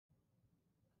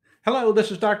Hello, this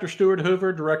is Dr. Stuart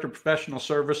Hoover, Director of Professional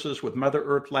Services with Mother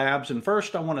Earth Labs. And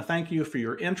first, I want to thank you for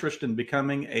your interest in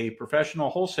becoming a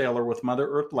professional wholesaler with Mother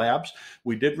Earth Labs.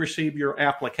 We did receive your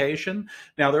application.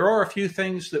 Now, there are a few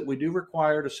things that we do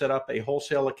require to set up a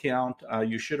wholesale account.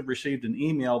 You should have received an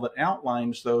email that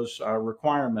outlines those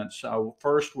requirements.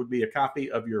 First would be a copy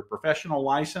of your professional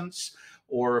license,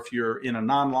 or if you're in a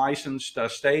non-licensed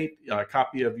state, a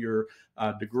copy of your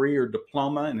degree or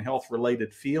diploma in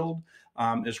health-related field.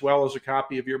 As well as a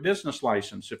copy of your business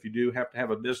license, if you do have to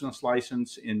have a business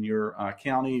license in your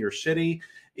county or city.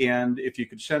 And if you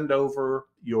could send over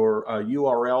your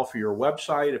URL for your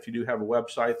website, if you do have a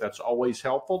website, that's always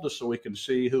helpful, just so we can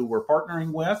see who we're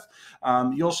partnering with.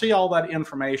 You'll see all that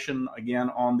information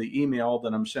again on the email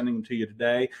that I'm sending to you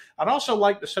today. I'd also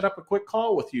like to set up a quick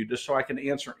call with you just so I can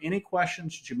answer any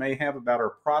questions that you may have about our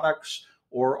products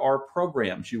or our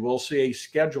programs. You will see a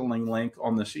scheduling link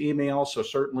on this email, so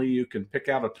certainly you can pick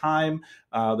out a time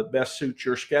that best suits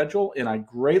your schedule. And I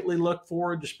greatly look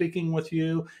forward to speaking with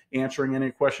you, answering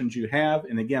any questions you have.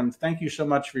 And again, thank you so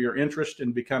much for your interest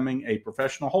in becoming a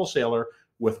professional wholesaler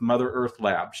with Mother Earth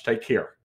Labs. Take care.